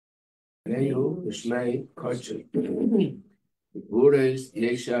Nehu B'Shmei Kodesh. Bures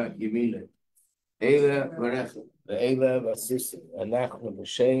Yesha Yemina. Eila Varecha. Ve'eila Vasisa. Anachnu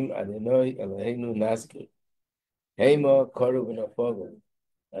B'Shem Adonai Eloheinu Nazkir. Hema Koru V'Nafogu.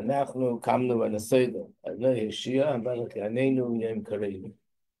 Anachnu Kamnu V'Naseida. Adonai Yeshia Amalek Yaneinu Yem Kareinu.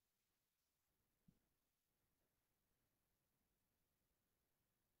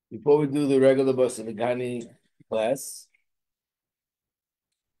 Before we do the regular Basavigani class,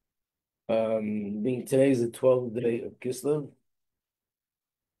 being today is the 12th day of Kislev,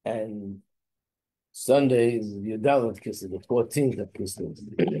 and Sunday is Yud Dalet Kislev, the 14th of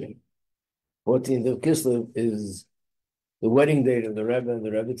Kislev. 14th of Kislev is the wedding date of the Rebbe and the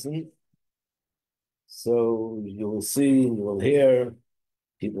Rebbetzin. So you will see, you will hear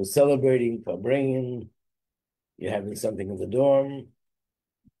people celebrating, bringing, you're having something in the dorm,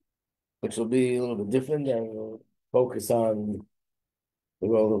 which will be a little bit different, and we'll focus on the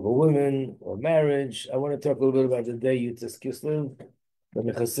role of a woman or marriage. I want to talk a little bit about the day Yud Dalet Kislev from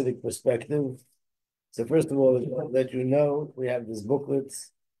a Hasidic perspective. So first of all, I'll let you know, we have this booklet.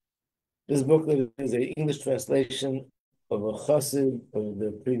 This booklet is an English translation of a Chassid of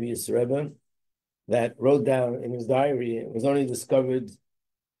the previous Rebbe that wrote down in his diary. It was only discovered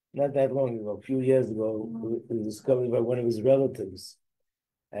not that long ago, a few years ago. It was discovered by one of his relatives.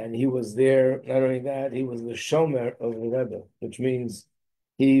 And he was there, not only that, he was the shomer of the Rebbe, which means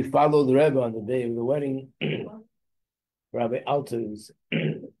he followed the Rebbe on the day of the wedding. Rabbi Altus,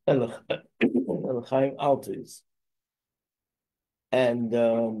 Elchaim Altus, and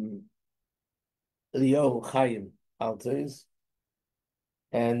Leo Chaim Altus.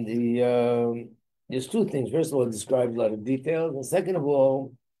 And there's two things. First of all, it describes a lot of details. And second of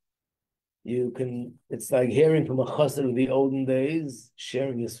all, it's like hearing from a chassid of the olden days,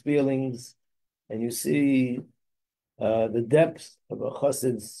 sharing his feelings, and you see the depth of a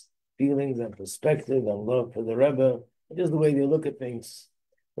chassid's feelings and perspective and love for the Rebbe, just the way they look at things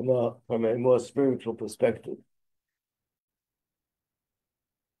from a more spiritual perspective.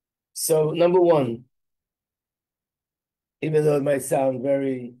 So, number one, even though it might sound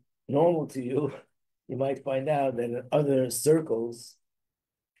very normal to you, you might find out that in other circles,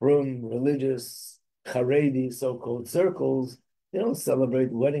 from religious, Haredi, so-called circles, they don't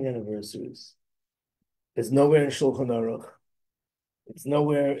celebrate wedding anniversaries. It's nowhere in Shulchan Aruch. It's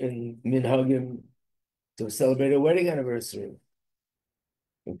nowhere in Minhagim to celebrate a wedding anniversary.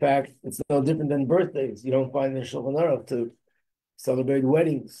 In fact, it's no different than birthdays. You don't find in Shulchan Aruch to celebrate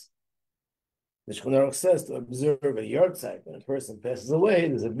weddings. The Shulchan Aruch says to observe a yahrzeit. When a person passes away,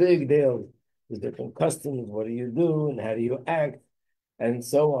 there's a big deal. There's different customs. What do you do and how do you act? And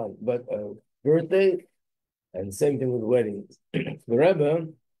so on. But a birthday, and same thing with weddings. The Rebbe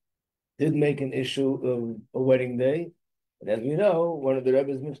did make an issue of a wedding day. And as we know, one of the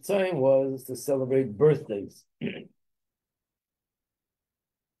Rebbe's mitzvahs was to celebrate birthdays.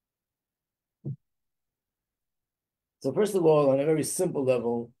 So first of all, on a very simple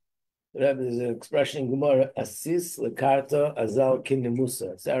level, the Rebbe is an expression in Gemara, Asis lekarta azal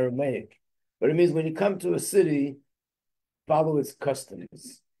kinemusa. It's Aramaic. But it means when you come to a city, follow its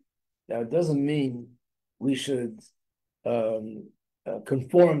customs. Now, it doesn't mean we should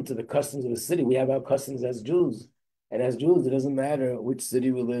conform to the customs of the city. We have our customs as Jews. And as Jews, it doesn't matter which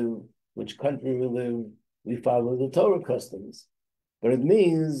city we live, which country we live, we follow the Torah customs. But it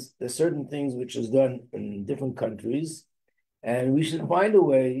means there's certain things which is done in different countries, and we should find a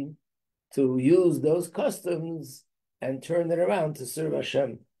way to use those customs and turn it around to serve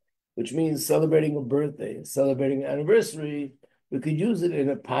Hashem, which means celebrating a birthday, celebrating an anniversary. We could use it in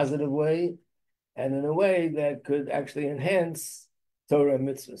a positive way and in a way that could actually enhance Torah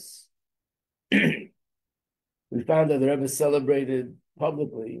mitzvahs. We found that the Rebbe celebrated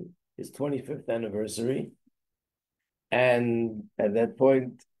publicly his 25th anniversary. And at that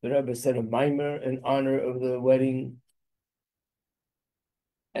point, the Rebbe said a mimer in honor of the wedding.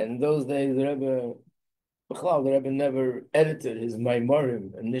 And those days, the Rebbe never edited his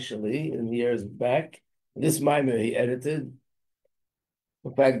maimarim initially in the years back. This mimer he edited.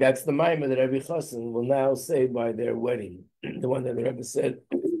 In fact, that's the mimer that every chassan will now say by their wedding, the one that the Rebbe said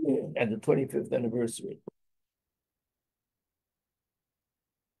at the 25th anniversary.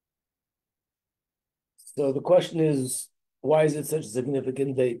 So the question is, why is it such a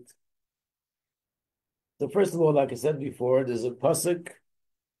significant date? So first of all, like I said before, there's a pasuk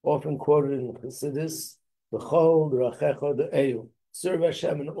often quoted in Chassidus, B'chol d'rachecha d'eyu, serve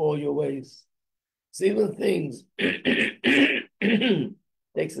Hashem in all your ways. So even things,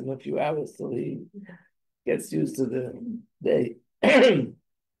 takes him a few hours till he gets used to the day.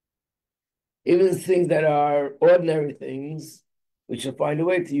 Even things that are ordinary things, we should find a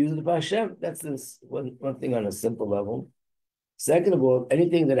way to use it for Hashem. That's this one thing on a simple level. Second of all,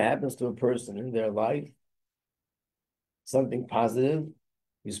 anything that happens to a person in their life, something positive,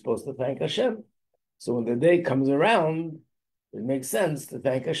 you're supposed to thank Hashem. So when the day comes around, it makes sense to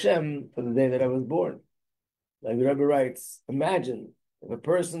thank Hashem for the day that I was born. Like the Rebbe writes, imagine if a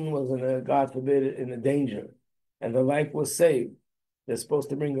person was in a, God forbid, in a danger, and their life was saved. They're supposed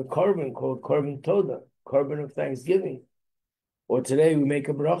to bring a korban called korban toda, korban of thanksgiving. Or today we make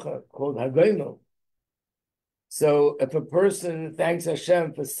a bracha called hagoyno. So if a person thanks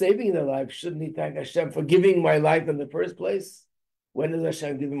Hashem for saving their life, shouldn't he thank Hashem for giving my life in the first place? When does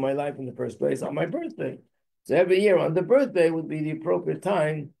Hashem give me my life in the first place? On my birthday. So every year on the birthday would be the appropriate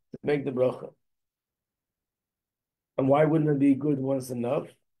time to make the bracha. And why wouldn't it be good once enough?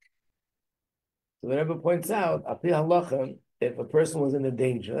 So the Rebbe points out, api halacha, if a person was in a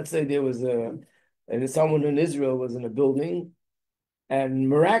danger, let's say there was someone in Israel was in a building, and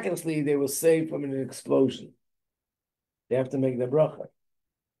miraculously they were saved from an explosion. They have to make the bracha.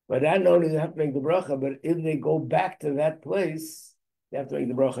 But not only do they have to make the bracha, but if they go back to that place, they have to make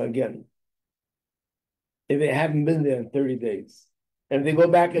the bracha again. If they haven't been there in 30 days. And if they go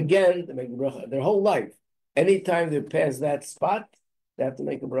back again, they make the bracha. Their whole life. Anytime they pass that spot, they have to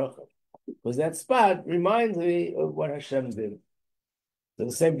make a bracha. Because that spot reminds me of what Hashem did. So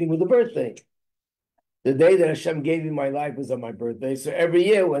the same thing with the birthday. The day that Hashem gave me my life was on my birthday. So every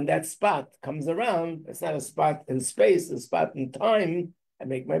year when that spot comes around, it's not a spot in space, it's a spot in time, I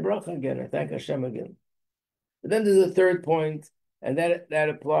make my bracha again. I thank Hashem again. But then there's a third point, and that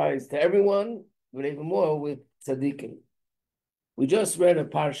applies to everyone, but even more with tzaddikim. We just read a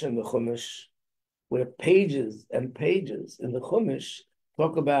parsha in the Chumash, where pages and pages in the Chumash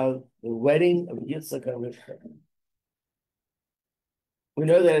talk about the wedding of Yitzchak and Rivka. We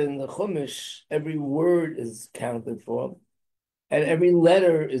know that in the Chumash, every word is counted for, and every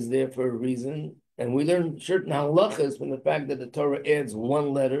letter is there for a reason. And we learn certain halachas from the fact that the Torah adds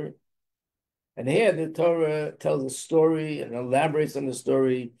one letter. And here the Torah tells a story and elaborates on the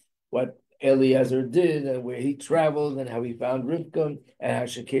story, what Eliezer did and where he traveled and how he found Rivka and how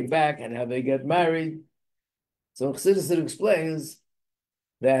she came back and how they get married. So Chassidus explains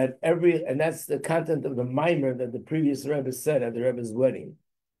that and that's the content of the Maimer that the previous Rebbe said at the Rebbe's wedding.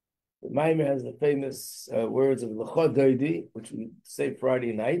 The Maimer has the famous words of L'cha Doidi, which we say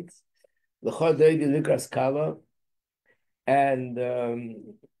Friday night. L'cha Doidi Likras Kala. And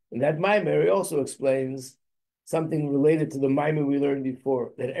in that Maimer, he also explains something related to the Maimer we learned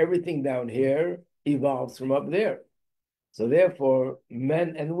before, that everything down here evolves from up there. So therefore,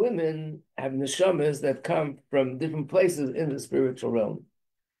 men and women have neshamas that come from different places in the spiritual realm.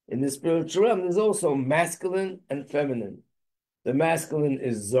 In the spiritual realm, there's also masculine and feminine. The masculine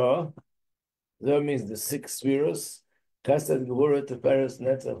is Zoh. Zoh means the 6 spheros. Chesed, Gevurah, Tiferes,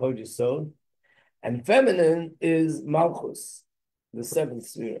 Netzach, Hod, Yesod. And feminine is Malchus, the 7th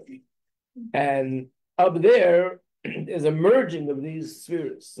sphere. And up there is a merging of these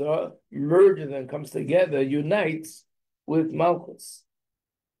spheres. So merges and comes together, unites with Malchus.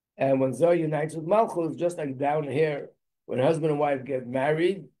 And when Zoh unites with Malchus, just like down here, when husband and wife get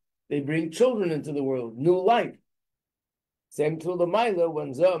married, they bring children into the world, new life. Same to the Maila,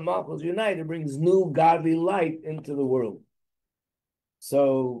 when Zoh and Malchus unite, it brings new godly light into the world.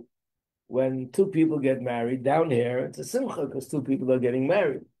 So when 2 people get married down here, it's a simcha because 2 people are getting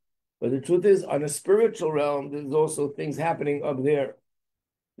married. But the truth is, on a spiritual realm, there's also things happening up there.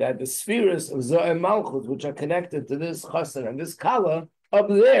 That the spheres of Zoh and Malchus, which are connected to this chassan and this kala, up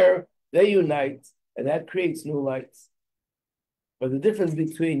there, they unite, and that creates new lights. But the difference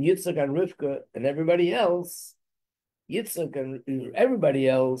between Yitzchak and Rivka and everybody else, Yitzchak and everybody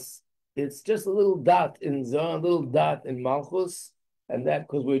else, it's just a little dot in Zoh, a little dot in Malchus, and that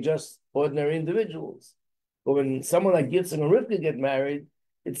because we're just ordinary individuals. But when someone like Yitzchak and Rivka get married,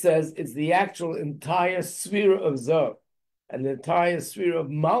 it says it's the actual entire sphere of Zoh and the entire sphere of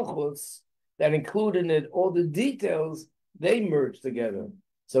Malchus that include in it all the details, they merge together.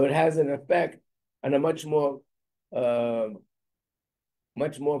 So it has an effect on a much more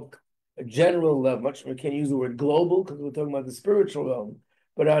general level. We can't use the word global because we're talking about the spiritual realm,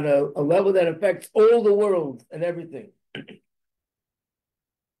 but on a level that affects all the world and everything.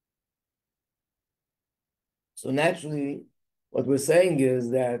 So naturally, what we're saying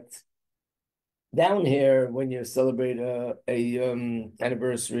is that down here, when you celebrate a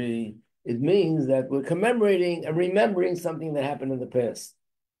anniversary, it means that we're commemorating and remembering something that happened in the past.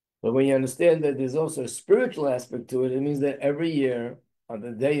 But when you understand that there's also a spiritual aspect to it, it means that every year, on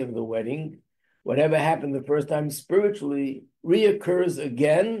the day of the wedding, whatever happened the first time spiritually reoccurs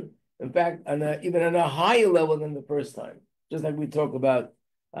again, in fact, even on a higher level than the first time. just like we talk about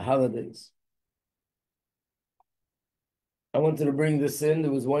holidays. I wanted to bring this in.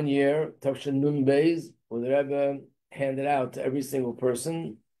 There was 1 year, Tavshin Nun Beis, where the Rebbe handed out to every single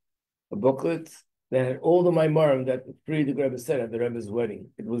person a booklet that had all the Maimarim that the Friedrich Rebbe said at the Rebbe's wedding.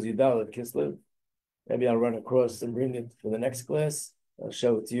 It was Yud Dalet Kislev. Maybe I'll run across and bring it for the next class. I'll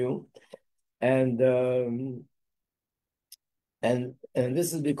show it to you. And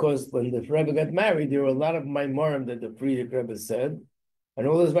this is because when the Rebbe got married, there were a lot of Maimarim that the Friedrich Rebbe said, and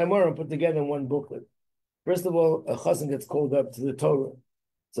all those Maimarim put together in one booklet. First of all, a chassan gets called up to the Torah.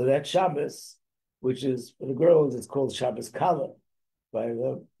 So that Shabbos, which is, for the girls, it's called Shabbos Kala. By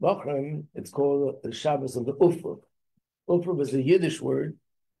the Bachrim, it's called the Shabbos of the Ufruv. Ufruv is a Yiddish word,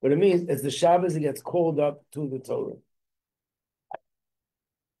 but it means it's the Shabbos that gets called up to the Torah.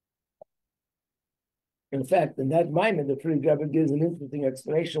 In fact, in that Maimon, the Friedrich Rebbe gives an interesting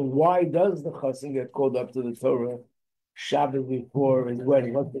explanation. Why does the chassan get called up to the Torah Shabbos before his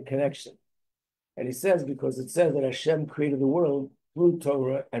wedding? What's the connection? And he says, because it says that Hashem created the world through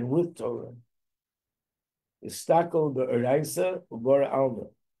Torah and with Torah. Istakel be'eraisa u'bora alma.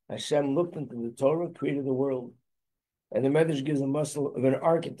 Hashem looked into the Torah, created the world. And the Medrash gives a muscle of an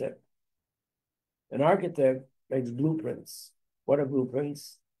architect. An architect makes blueprints. What are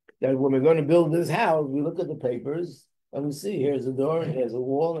blueprints? That when we're going to build this house, we look at the papers and we see here's a door, and here's a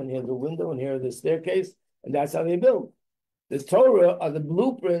wall, and here's a window, and here's the staircase, and that's how they build. The Torah are the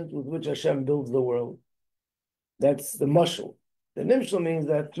blueprints with which Hashem builds the world. That's the mashal. The nimshal means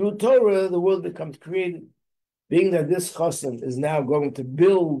that through Torah, the world becomes created. Being that this chassan is now going to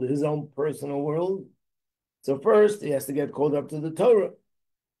build his own personal world, so first he has to get called up to the Torah.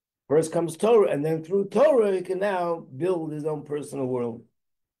 First comes Torah, and then through Torah, he can now build his own personal world.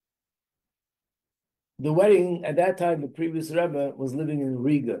 The wedding, at that time, the previous Rebbe was living in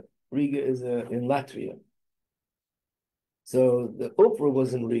Riga. Riga is in Latvia. So the Oprah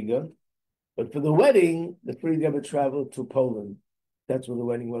was in Riga, but for the wedding, the Friedrich Rebbe traveled to Poland. That's where the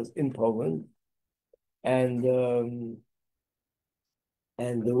wedding was, in Poland. And the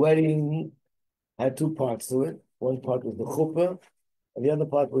wedding had two parts to it. One part was the chuppah, and the other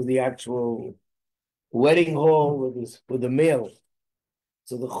part was the actual wedding hall with the meal.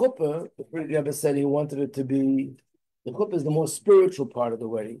 So the chuppah, the Friedrich Rebbe said he wanted it to be, the chuppah is the most spiritual part of the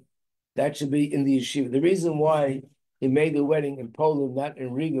wedding. That should be in the yeshiva. The reason why he made the wedding in Poland, not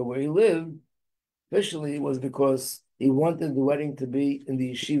in Riga, where he lived, officially was because he wanted the wedding to be in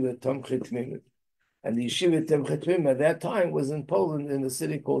the yeshiva Tomchei Tmimim. And the yeshiva Tomchei Tmimim at that time was in Poland, in the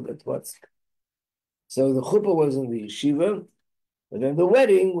city called Etwatsk. So the chuppah was in the yeshiva, but then the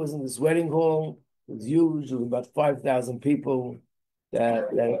wedding was in this wedding hall. It was huge. There was about 5,000 people that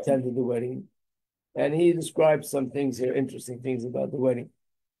attended the wedding. And he described some things here, interesting things about the wedding.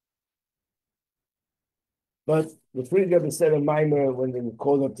 But the Friedrich Rebbe said a Maimer when they were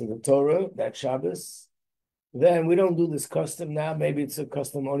called up to the Torah, that Shabbos. Then we don't do this custom now. Maybe it's a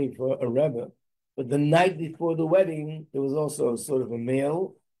custom only for a Rebbe. But the night before the wedding, there was also sort of a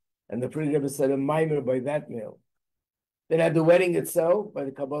meal. And the Friedrich Rebbe said a Maimer by that meal. Then at the wedding itself, by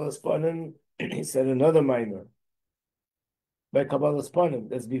the Kabbalah Spanim, he said another Maimer. By Kabbalah Spanim,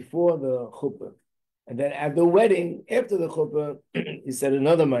 that's before the chuppah. And then at the wedding, after the chuppah, he said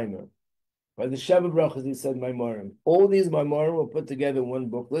another Maimer. By the Shabbat Brachas, he said Maimarim. All these Maimarim were put together in one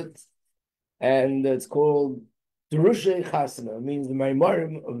booklet, and it's called Drushay Chasana, means the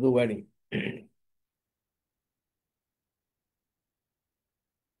Maimarim of the wedding.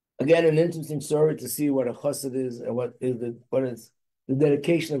 Again, an interesting story to see what a chassid is and what is the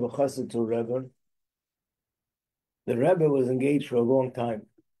dedication of a chassid to a Rebbe. The Rebbe was engaged for a long time.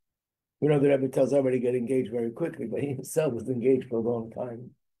 You know, the Rebbe tells everybody to get engaged very quickly, but he himself was engaged for a long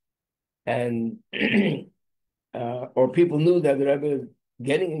time. And or people knew that the Rebbe was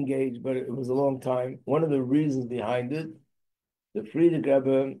getting engaged, but it was a long time. One of the reasons behind it, the Friedrich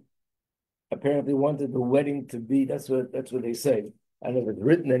Rebbe apparently wanted the wedding to be, that's what they say. I don't know if it's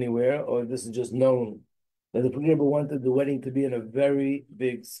written anywhere or this is just known, that the Friedrich Rebbe wanted the wedding to be on a very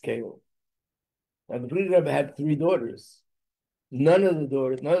big scale. And the Friedrich Rebbe had 3 daughters. None of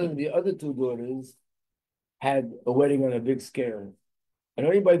the other 2 daughters had a wedding on a big scale. And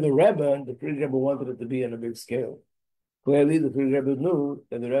only by the Rebbe, the Friedrich Rebbe wanted it to be on a big scale. Clearly, the Friedrich Rebbe knew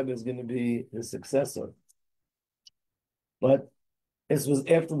that the Rebbe is going to be his successor. But this was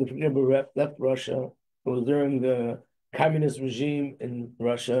after the Friedrich Rebbe left Russia. It was during the communist regime in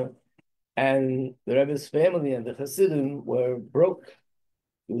Russia. And the Rebbe's family and the Hasidim were broke.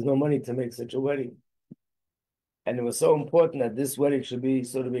 There was no money to make such a wedding. And it was so important that this wedding should be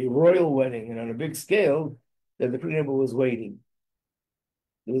sort of a royal wedding and on a big scale that the Friedrich Rebbe was waiting.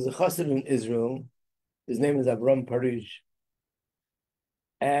 There was a chassid in Israel. His name is Avram Parish.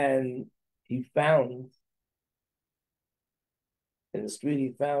 And he found in the street,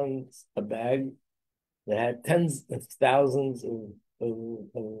 he found a bag that had tens of thousands of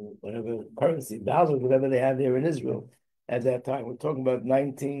whatever currency, thousands, whatever they had there in Israel at that time. We're talking about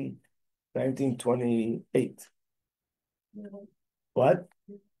 1928. What?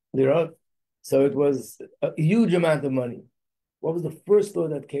 Lirot. So it was a huge amount of money. What was the first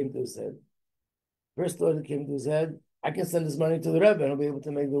thought that came to his head? First thought that came to his head, I can send this money to the Rebbe and I'll be able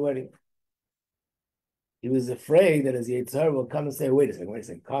to make the wedding. He was afraid that his Yitzhar will come and say, wait a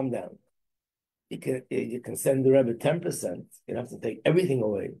second, calm down. You can send the Rebbe 10%. You have to take everything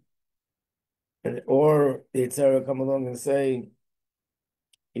away. Or the Yitzhar will come along and say,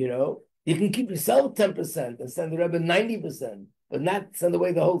 you can keep yourself 10% and send the Rebbe 90%, but not send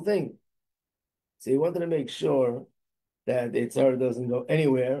away the whole thing. So he wanted to make sure that the Yitzhar doesn't go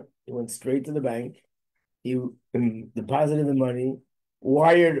anywhere. He went straight to the bank. He deposited the money,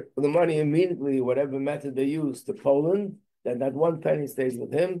 wired the money immediately, whatever method they used, to Poland, that not one penny stays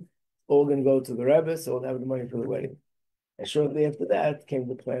with him. All going to go to the Rebbe, so we'll have the money for the wedding. And shortly after that came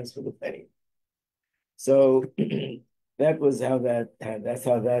the plans for the wedding. So that's how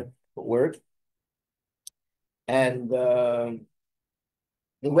that worked. And the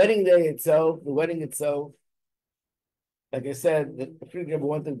wedding itself, like I said, the Rebbe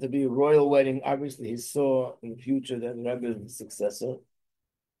wanted it to be a royal wedding. Obviously, he saw in the future that the Rebbe is the successor.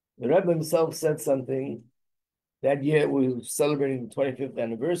 The Rebbe himself said something. That year we were celebrating the 25th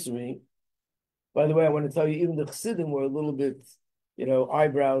anniversary. By the way, I want to tell you, even the Chassidim were a little bit,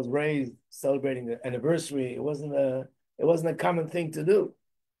 eyebrows raised, celebrating the anniversary. It wasn't a common thing to do.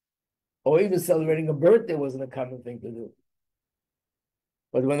 Or even celebrating a birthday wasn't a common thing to do.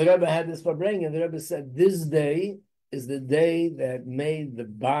 But when the Rebbe had this Farbrengen, the Rebbe said, this day is the day that made the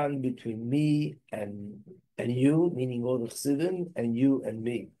bond between me and you, meaning all the Chassidim, and you and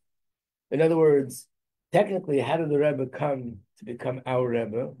me. In other words, technically, how did the Rebbe come to become our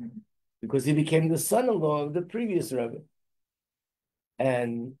Rebbe? Because he became the son-in-law of the previous Rebbe.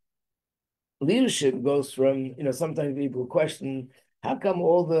 And leadership goes from, sometimes people question, how come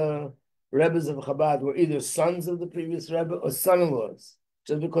all the Rebbes of Chabad were either sons of the previous Rebbe or son-in-laws?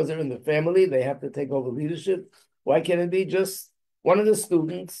 Just because they're in the family, they have to take over leadership. Why can't it be just one of the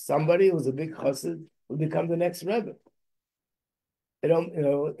students, somebody who's a big chassid, will become the next Rebbe? They don't,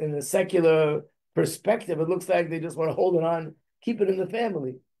 in a secular perspective, it looks like they just want to hold it on, keep it in the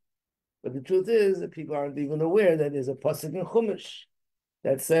family. But the truth is that people aren't even aware that there's a pasuk in Chumash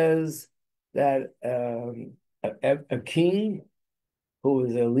that says that a king who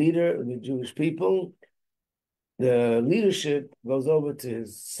is a leader of the Jewish people, the leadership goes over to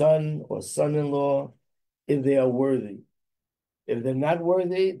his son or son-in-law if they are worthy. If they're not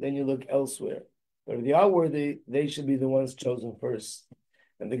worthy, then you look elsewhere. But if they are worthy, they should be the ones chosen first.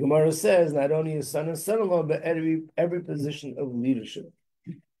 And the Gemara says not only his son and son-in-law, but every position of leadership.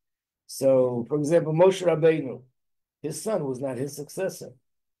 So, for example, Moshe Rabbeinu, his son was not his successor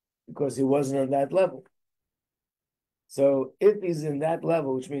because he wasn't on that level. So if he's in that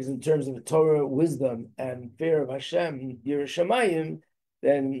level, which means in terms of Torah, wisdom, and fear of Hashem, Yireh Shamayim,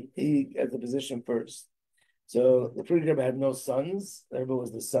 then he gets the position first. So the Frierdiker Rebbe had no sons. The Rebbe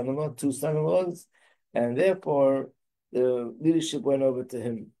was the son-in-law, two son-in-laws, and therefore the leadership went over to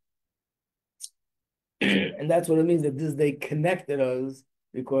him. And that's what it means that this day connected us,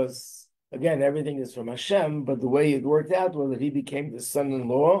 because again, everything is from Hashem, but the way it worked out was that he became the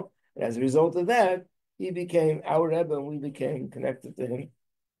son-in-law, and as a result of that, he became our Rebbe, and we became connected to him.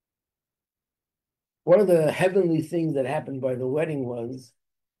 One of the heavenly things that happened by the wedding was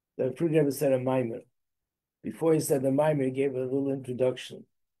that Frierdiker Rebbe said a maimer. Before he said the maimer, he gave a little introduction.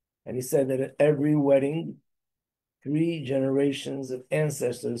 And he said that at every wedding, 3 generations of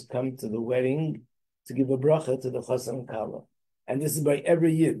ancestors come to the wedding to give a bracha to the chassan and kala. And this is by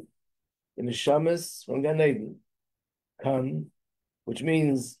every Yid. The neshamas from Gan Eden come, which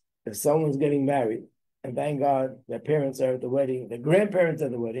means if someone's getting married, and thank God their parents are at the wedding, their grandparents are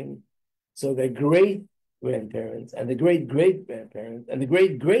at the wedding, so their great-grandparents and the great-great-grandparents and the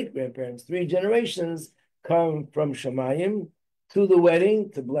great-great-grandparents, 3 generations, come from Shamayim to the wedding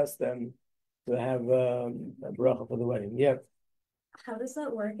to bless them, to have a bracha for the wedding. Yeah. How does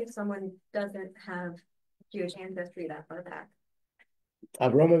that work if someone doesn't have Jewish ancestry that far back?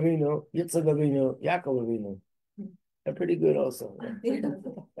 Avraham Avinu, Yitzchak Avinu, Yaakov Avinu. They're pretty good also.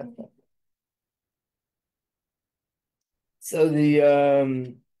 So the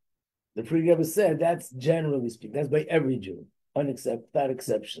Frierdiker Rebbe said that's generally speaking, that's by every Jew, without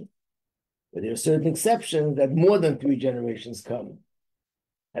exception. But there are certain exceptions that more than 3 generations come.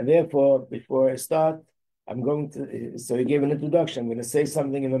 And therefore, before I start, I'm going to, so he gave an introduction. I'm going to say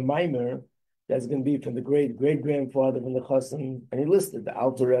something in the Maimer that's going to be from the great-grandfather from the Chassan, and he listed the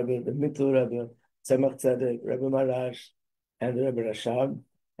Alter Rebbe, the Mittel Rebbe, Tzemach Tzedek, Rebbe Marash, and the Rebbe Rashab.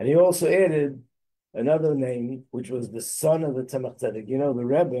 And he also added another name, which was the son of the Tzemach Tzedek. You know, the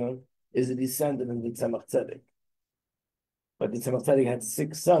Rebbe is a descendant of the Tzemach Tzedek. But the Tzemach Tzedek had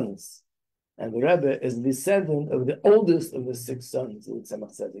 6 sons. And the Rebbe is the descendant of the oldest of the 6 sons of the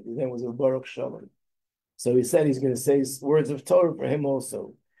Tzemach Tzedek. His name was Baruch Shalom. So he said he's going to say words of Torah for him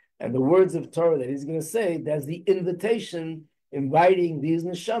also. And the words of Torah that he's going to say, that's the invitation inviting these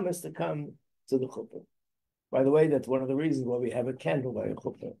neshamas to come to the chuppah. By the way, that's one of the reasons why we have a candle by a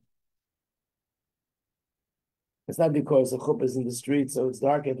chuppah. It's not because the chuppah is in the street, so it's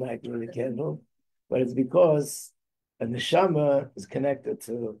dark at night with a candle, but it's because a neshama is connected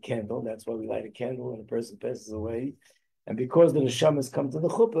to a candle. That's why we light a candle when a person passes away. And because the neshamas come to the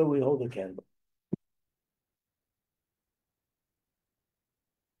chuppah, we hold a candle.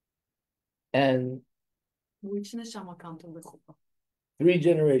 And which neshama come to the chuppah? 3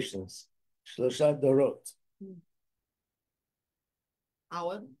 generations. Shlosha dorot.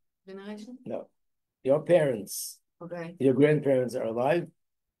 Our generation? No. Your parents. Okay. Your grandparents are alive.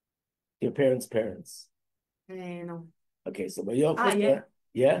 Your parents' parents. No. Okay, so by your yeah.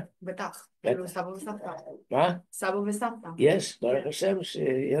 Yeah? בטח. בטח. כאילו סבא וסבתא. מה? סבא וסבתא. יש, ברוך השם,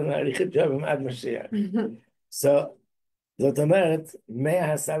 שיהיה לנו אריכות ימים עד משיח. So, זאת אומרת,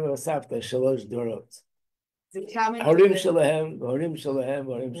 מהסבא וסבתא 3 דורות. זה כמה... ההורים שלהם, וההורים שלהם,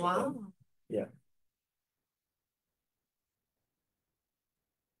 וההורים שלהם. וואו. Yeah.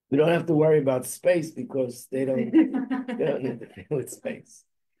 We don't have to worry about space because they don't need to deal with space.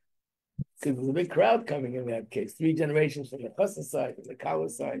 Because there's a big crowd coming in that case. 3 generations from the Chassan side, from the Kala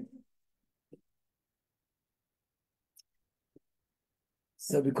side.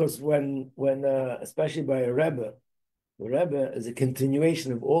 So because when especially by a Rebbe, the Rebbe is a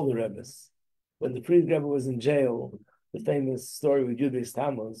continuation of all the Rebbes. When the Fried Rebbe was in jail, the famous story with Yud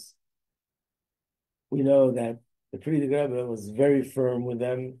Tammuz, we know that the Fried Rebbe was very firm with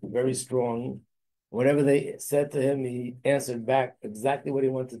them, very strong. Whatever they said to him, he answered back exactly what he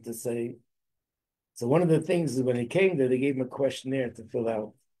wanted to say. So one of the things is when he came there, they gave him a questionnaire to fill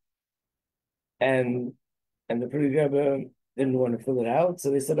out. And the Fried Rebbe didn't want to fill it out. So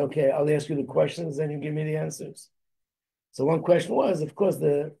they said, okay, I'll ask you the questions and you give me the answers. So one question was, of course,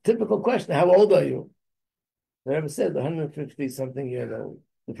 the typical question, how old are you? The Rebbe said, 150 something years old.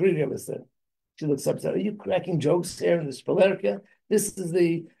 The Fried Rebbe said. She looks up and said, are you cracking jokes here in this Spalerka? This is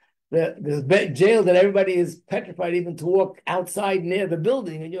the jail that everybody is petrified even to walk outside near the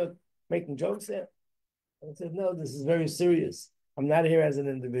building, and you're making jokes there? I said, no, this is very serious. I'm not here as an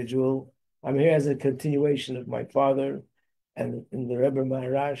individual. I'm here as a continuation of my father, and in the Rebbe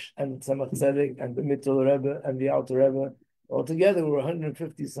Maharash, and the Tzemach Tzedek, and the Mittel Rebbe, and the Alter Rebbe. Altogether, we're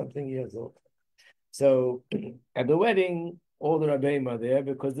 150-something years old. So at the wedding, all the Rabbeim are there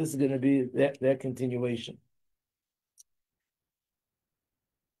because this is going to be their continuation.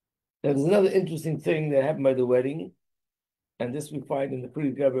 Now, there's another interesting thing that happened by the wedding, and this we find in the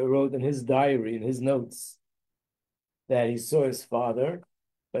Fried Rebbe wrote in his diary, in his notes, that he saw his father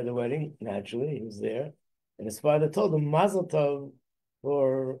by the wedding. Naturally, he was there, and his father told him, Mazel Tov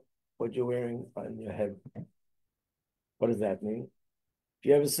for what you're wearing on your head. What does that mean? If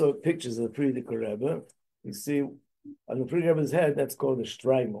you ever saw pictures of the Fried Rebbe, you see on the Fried Rebbe's head, that's called a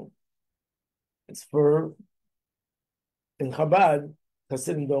shtreimel. It's fur. In Chabad,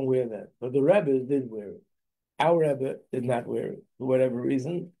 Hasidim don't wear that, but the Rebbe did wear it. Our Rebbe did not wear it for whatever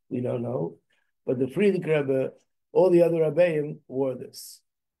reason, we don't know. But the Fried Rebbe, all the other Rebbeim wore this.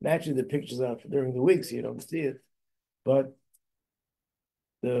 Naturally, the pictures are during the week, so you don't see it. But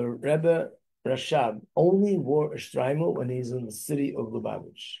the Rebbe Rashab only wore a shtreimel when he's in the city of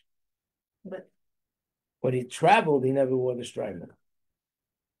Lubavitch. But when he traveled, he never wore the shtreimel.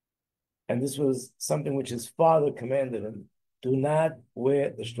 And this was something which his father commanded him. Do not wear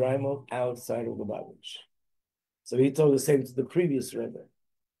the shtreimel outside of Lubavitch. So he told the same to the previous Rebbe.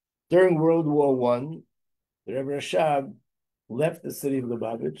 During World War I, the Rebbe Rashab left the city of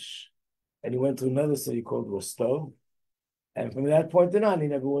Lubavitch and he went to another city called Rostov. And from that point on, he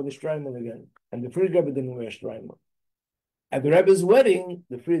never wore the shtreimel again. And the Fried Rebbe didn't wear a shtreimel. At the Rebbe's wedding,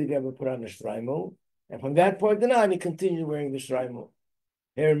 the Fried Rebbe put on a shtreimel. And from that point on, he continued wearing the shtreimel.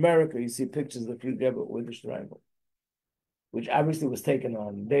 Here in America, you see pictures of the Fried Rebbe with the shtreimel, which obviously was taken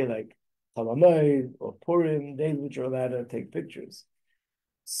on a day like Chalamoid or Purim, days which are allowed to take pictures.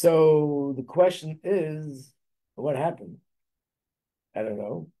 So the question is, what happened? I don't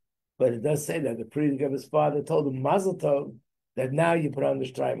know. But it does say that the Fried Rebbe's father told him, Mazel Tov, that now you put on the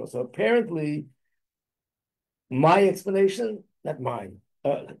shtreimel. So apparently, My explanation, not mine,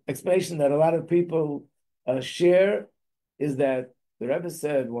 explanation that a lot of people share is that the Rebbe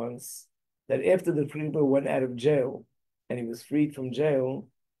said once that after the Rebbe went out of jail and he was freed from jail,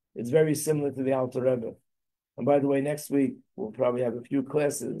 it's very similar to the Alter Rebbe. And by the way, next week we'll probably have a few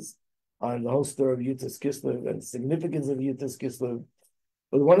classes on the whole story of Yud Dalet Kislev and the significance of Yud Dalet Kislev.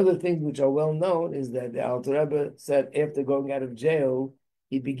 But one of the things which are well known is that the Alter Rebbe said after going out of jail,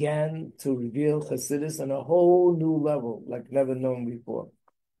 he began to reveal Hasidus on a whole new level, like never known before.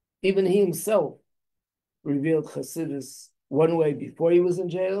 Even he himself revealed Hasidus one way before he was in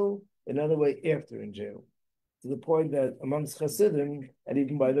jail, another way after in jail. To the point that amongst Hasidim, and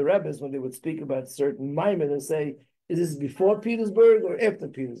even by the Rebbes, when they would speak about certain Maimon, they say, is this before Petersburg or after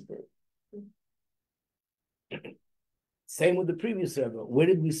Petersburg? Same with the previous Rebbe. Where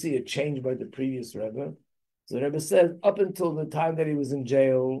did we see a change by the previous Rebbe? So the Rebbe says, up until the time that he was in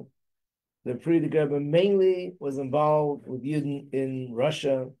jail, the Frierdiker Rebbe mainly was involved with Yidden in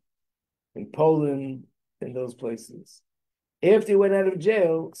Russia, in Poland, in those places. After he went out of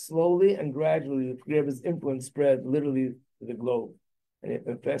jail, slowly and gradually, the Rebbe's influence spread literally to the globe.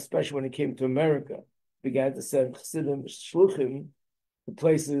 And especially when he came to America, began to send Chassidim Shluchim to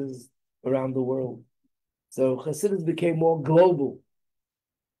places around the world. So Chassidus became more global.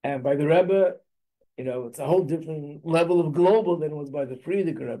 And by the Rebbe, it's a whole different level of global than it was by the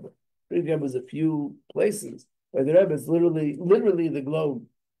Frierdiker Rebbe. Frierdiker Rebbe was a few places. By the Rebbe, it's literally the globe.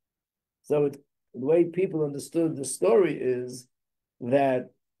 So the way people understood the story is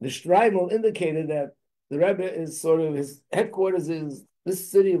that the Shtreimel indicated that the Rebbe is sort of, his headquarters is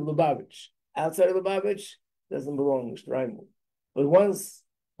this city of Lubavitch. Outside of Lubavitch, doesn't belong to Shtreimel. But once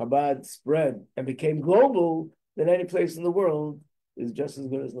Chabad spread and became global, then any place in the world is just as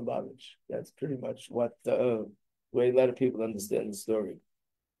good as Lubavitch. That's pretty much what the way a lot of people understand the story.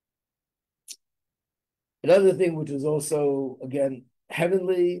 Another thing which is also, again,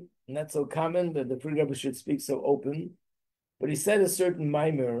 heavenly, not so common, that the Frierdiker Rebbe should speak so open, but he said a certain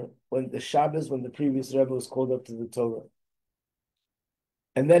mimer when the Shabbos, when the previous Rebbe was called up to the Torah.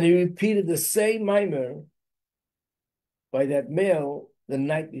 And then he repeated the same mimer by that male the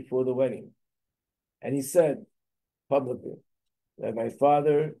night before the wedding. And he said publicly that my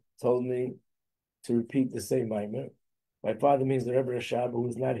father told me to repeat the same mimer. My father means the Rebbe Rashab, who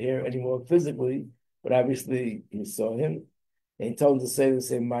is not here anymore physically, but obviously you saw him. And he told him to say the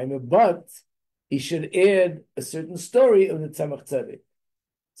same mimer, but he should add a certain story of the Tzemach Tzedek.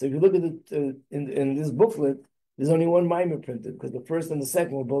 So if you look at it in this booklet, there's only one mimer printed, because the first and the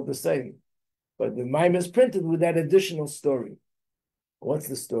second were both the same. But the mimer is printed with that additional story. What's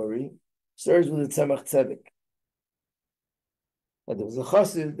the story? Starts with the Tzemach Tzedek. But there was a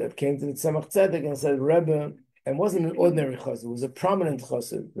chassid that came to the Tzemach Tzedek and said, Rebbe, and wasn't an ordinary chassid, it was a prominent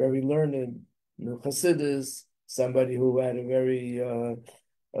chassid, very learned, chassidus, somebody who had a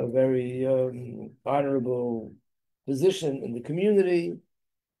very honorable position in the community,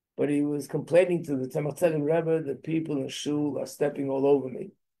 but he was complaining to the Tzemach Tzedek Rebbe that people in shul are stepping all over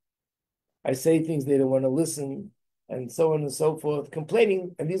me. I say things they don't want to listen, and so on and so forth,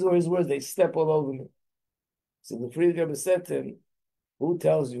 complaining, and these were his words, they step all over me. So the Frierdiker Rebbe said to him, who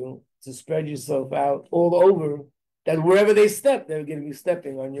tells you to spread yourself out all over, that wherever they step, they're going to be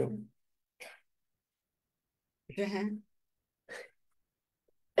stepping on you?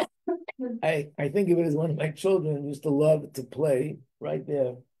 I think of it as one of my children used to love to play right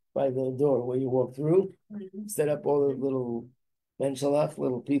there by the door where you walk through, set up all the little Menchalach,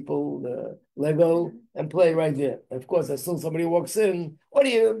 little people, the Lego, and play right there. And of course, as soon as somebody walks in, what are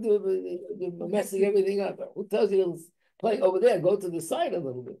you doing? Messing everything up. Who tells you to play over there? Go to the side a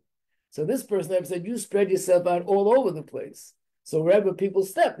little bit. So this person have said, you spread yourself out all over the place. So wherever people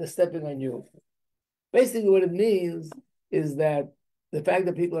step, they're stepping on you. Basically, what it means is that the fact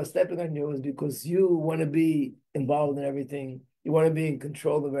that people are stepping on you is because you want to be involved in everything. You want to be in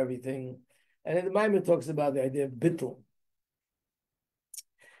control of everything. And then the Maimon talks about the idea of bittul.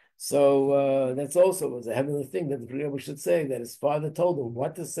 So that's also was a heavenly thing that the Rebbe should say, that his father told him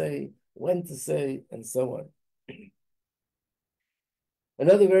what to say, when to say, and so on.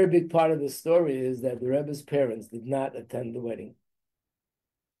 Another very big part of the story is that the Rebbe's parents did not attend the wedding.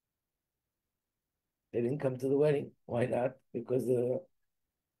 They didn't come to the wedding. Why not? Because the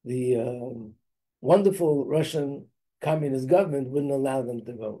wonderful Russian communist government wouldn't allow them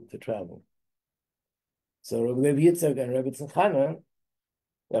to go, to travel. So Rabbi Yitzchak and Rabbi Tzachana,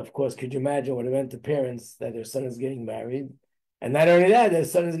 of course, could you imagine what it meant to parents that their son is getting married? And not only that, their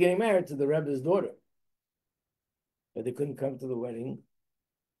son is getting married to the Rebbe's daughter. But they couldn't come to the wedding.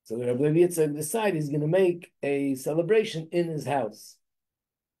 So the Rabbi Yitzchak decided he's going to make a celebration in his house.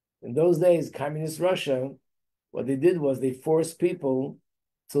 In those days, communist Russia what they did was they forced people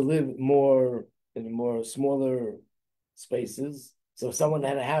to live more in more smaller spaces. So if someone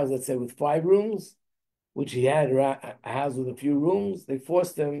had a house, let's say with 5 rooms, which he had a house with a few rooms, they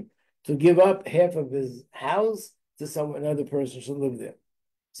forced him to give up half of his house to another person should live there.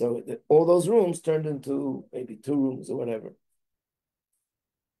 So all those rooms turned into maybe 2 rooms or whatever.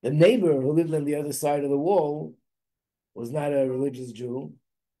 The neighbor who lived on the other side of the wall was not a religious Jew.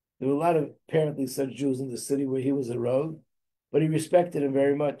 There were a lot of apparently such Jews in the city where he was a rogue, but he respected him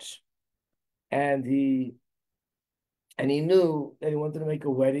very much. And he knew that he wanted to make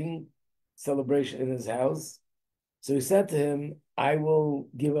a wedding celebration in his house. So he said to him, I will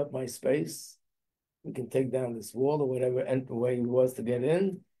give up my space. We can take down this wall or whatever and the way he was to get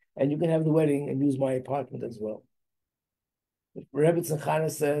in, and you can have the wedding and use my apartment as well. Rebbes and Chana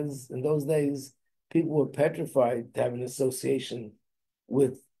says in those days, people were petrified to have an association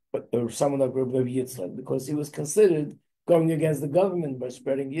with someone like Rabbi Yitzchak because he was considered going against the government by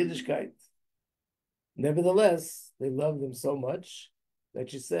spreading Yiddishkeit. Nevertheless, they loved him so much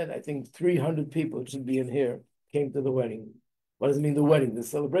that she said, I think 300 people should be in here, came to the wedding. What does it mean, the wedding? The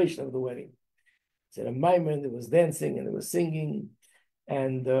celebration of the wedding. Said a maimer, there was dancing and there was singing,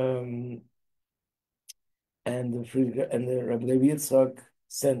 and the Rabbi Yitzchak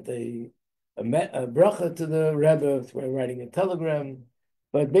sent a bracha to the Rebbe by writing a telegram.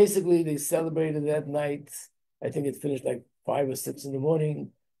 But basically, they celebrated that night. I think it finished like 5 or 6 in the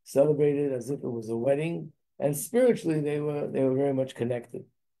morning. Celebrated as if it was a wedding, and spiritually they were very much connected.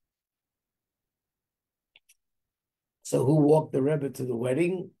 So, who walked the Rebbe to the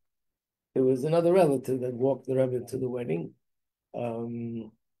wedding? It was another relative that walked the Rebbe to the wedding,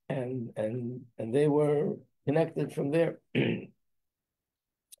 and they were connected from there.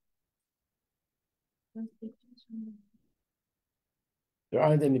 There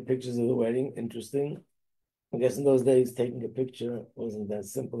aren't any pictures of the wedding. Interesting. I guess in those days, taking a picture wasn't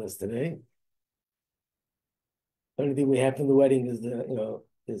as simple as today. The only thing we have from the wedding is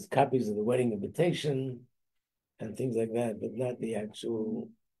there's copies of the wedding invitation and things like that, but not the actual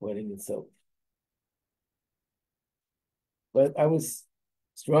wedding itself. But I would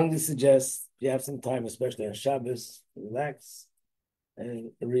strongly suggest if you have some time, especially on Shabbos, relax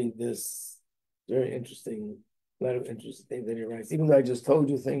and read this very interesting, a lot of interesting things that he writes. Even though I just told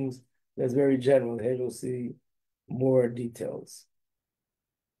you things that's very general, here you'll see more details.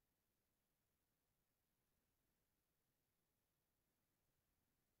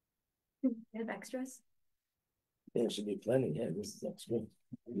 You have extras? Yeah, there should be plenty. Yeah, this is extra.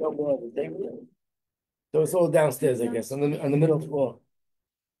 No more of the table. So it's all downstairs, I guess, on the middle floor.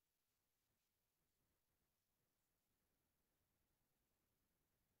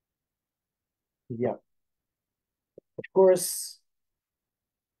 Yeah. Of course,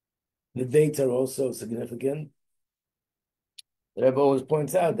 the dates are also significant. The Rebbe always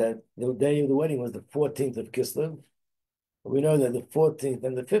points out that the day of the wedding was the 14th of Kislev. We know that the 14th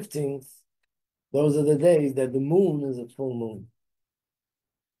and the 15th, those are the days that the moon is a full moon.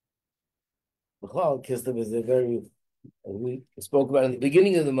 Kislev is we spoke about in the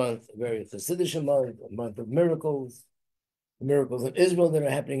beginning of the month, a very Hasidic month, a month of miracles. The miracles in Israel that are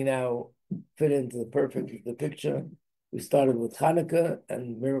happening now fit into the picture. We started with Hanukkah,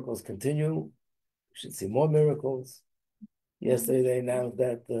 and miracles continue. We should see more miracles. Yesterday they announced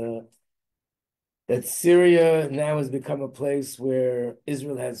that Syria now has become a place where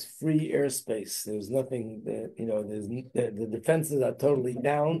Israel has free airspace. There's nothing that, the defenses are totally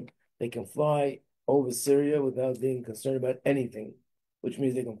down. They can fly over Syria without being concerned about anything, which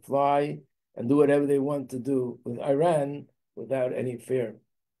means they can fly and do whatever they want to do with Iran without any fear.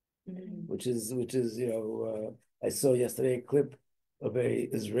 Which is I saw yesterday a clip of a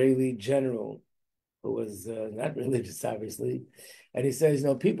Israeli general who was not religious, obviously, and he says,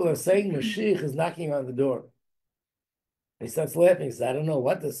 people are saying Mashiach is knocking on the door. And he starts laughing. He says, I don't know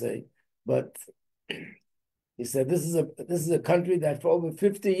what to say, but he said, this is a country that for over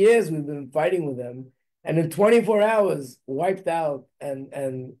 50 years we've been fighting with them, and in 24 hours wiped out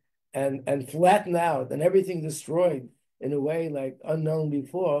and flattened out and everything destroyed in a way like unknown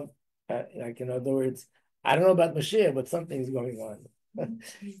before. Like in other words, I don't know about Mashiach, but something's going on.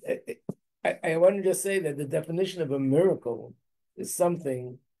 I want to just say that the definition of a miracle is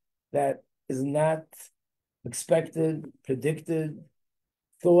something that is not expected, predicted,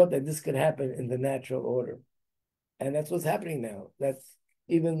 thought that this could happen in the natural order. And that's what's happening now.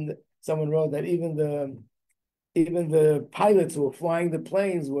 Someone wrote that even the pilots who were flying the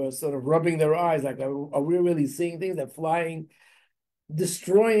planes were sort of rubbing their eyes, like, are we really seeing things that flying,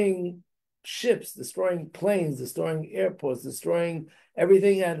 destroying ships, destroying planes, destroying airports, destroying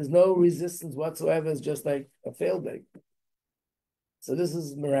everything, and there's no resistance whatsoever. It's just like a failed egg. So this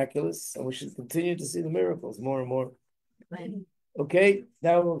is miraculous, and we should continue to see the miracles more and more. Okay,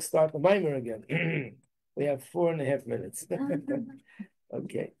 now we'll start the mimer again. We have 4.5 minutes.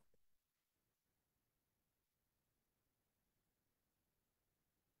 Okay.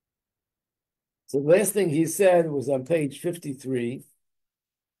 So the last thing he said was on page 53,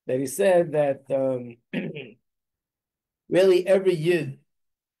 that he said that really every Yid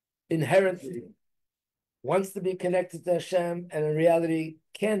inherently wants to be connected to Hashem, and in reality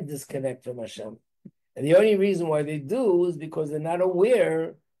can't disconnect from Hashem. And the only reason why they do is because they're not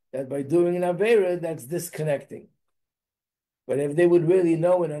aware that by doing an Avera, that's disconnecting. But if they would really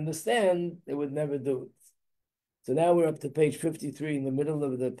know and understand, they would never do it. So now we're up to page 53 in the middle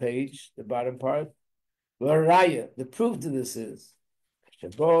of the page, the bottom part. The proof to this is,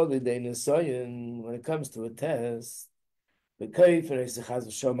 when it comes to a test, not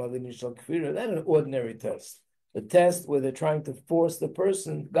an ordinary test, a test where they're trying to force the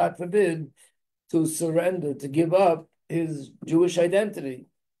person, God forbid, to surrender, to give up his Jewish identity,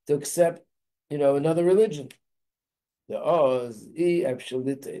 to accept, another religion. In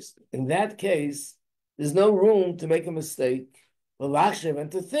that case, there's no room to make a mistake,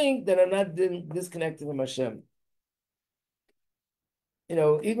 and to think that I'm not disconnected from Hashem.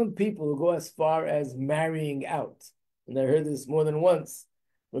 Even people who go as far as marrying out, and I heard this more than once,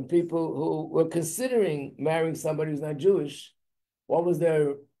 when people who were considering marrying somebody who's not Jewish, what was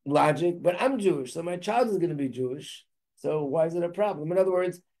their logic? But I'm Jewish, so my child is going to be Jewish, so why is it a problem? In other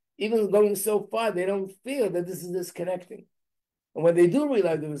words, even going so far, they don't feel that this is disconnecting. And when they do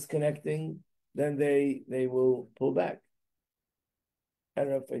realize it was connecting, then they will pull back. I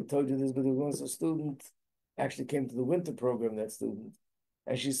don't know if I told you this, but there was once a student, actually came to the winter program, that student,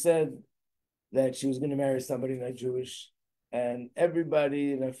 and she said that she was going to marry somebody not Jewish, and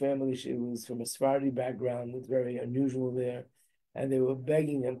everybody in her family, she was from a Sephardi background, it's very unusual there, and they were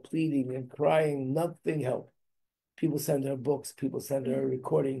begging and pleading and crying, nothing helped. People send her books, people send her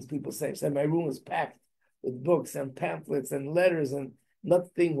recordings, people said my room was packed with books and pamphlets and letters, and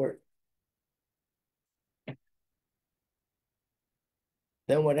nothing worked.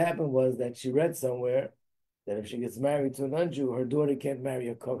 Then what happened was that she read somewhere that if she gets married to a non-Jew, her daughter can't marry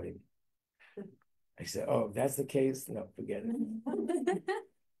a Kohen. I said, oh, if that's the case, no, forget it.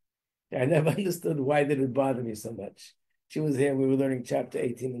 I never understood why did it bother me so much. She was here, we were learning chapter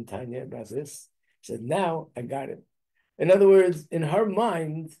 18 in Tanya about this. She said, now I got it. In other words, in her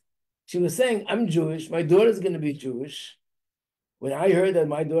mind, she was saying, I'm Jewish, my daughter's going to be Jewish. When I heard that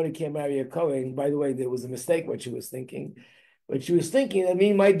my daughter can't marry a Kohen, by the way, there was a mistake what she was thinking. But she was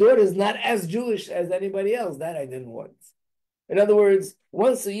thinking, my daughter is not as Jewish as anybody else. That I didn't want. In other words,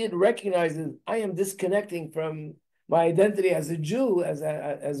 once a Yid recognizes, I am disconnecting from my identity as a Jew,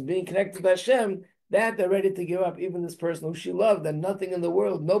 as being connected to Hashem, that they're ready to give up even this person who she loved, and nothing in the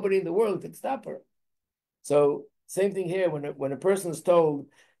world, nobody in the world could stop her. So same thing here, when a person is told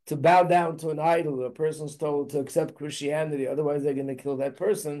to bow down to an idol, or a person is told to accept Christianity, otherwise they're going to kill that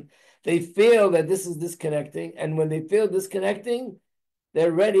person, they feel that this is disconnecting, and when they feel disconnecting,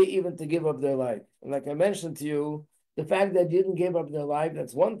 they're ready even to give up their life. And like I mentioned to you, the fact that you didn't give up their life,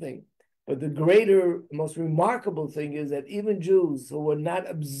 that's one thing. But the greater, most remarkable thing is that even Jews who were not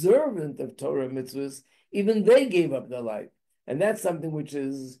observant of Torah mitzvahs, even they gave up their life. And that's something which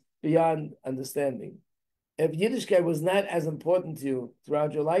is beyond understanding. If Yiddishkeit was not as important to you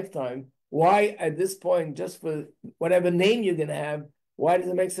throughout your lifetime, why at this point, just for whatever name you're going to have, why does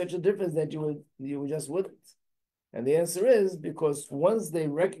it make such a difference that you just wouldn't? And the answer is because once they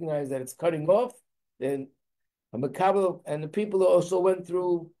recognize that it's cutting off, then a makabel, and the people who also went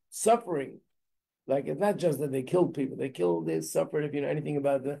through suffering. Like, it's not just that they killed people, they suffered, if you know anything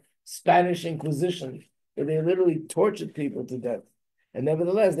about the Spanish Inquisition, where they literally tortured people to death. And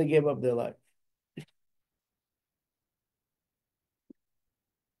nevertheless, they gave up their life.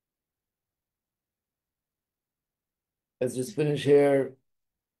 Let's just finish here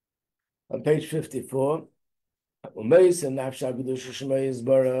on page 54. To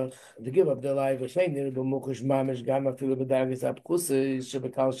give up their life, even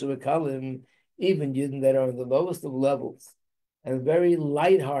Yidden that are on the lowest of levels and very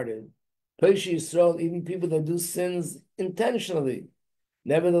lighthearted, even people that do sins intentionally,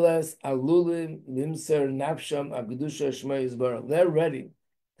 nevertheless, they're ready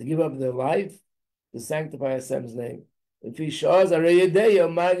to give up their life to sanctify Hashem's name. In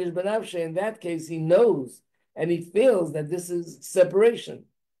that case, he knows and he feels that this is separation.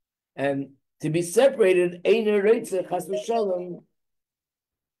 And to be separated,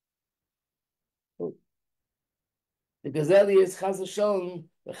 Because Eli is Chas Hashem,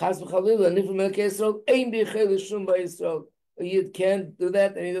 Chas V'Chalila, Nifim Melkei Yisrael, Ein B'Chel Shum B'Yisrael. A Yid can't do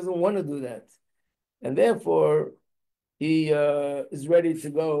that, and he doesn't want to do that. And therefore, he is ready to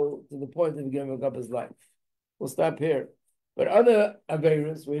go to the point of giving up his life. We'll stop here. But other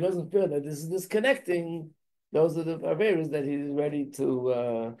Averas, where he doesn't feel that this is disconnecting, those are the Averas that he's ready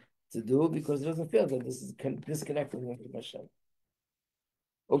to do because he doesn't feel that this is disconnecting him from Hashem.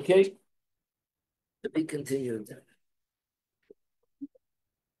 Okay? To be continued.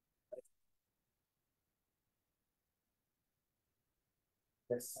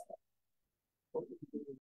 Yes.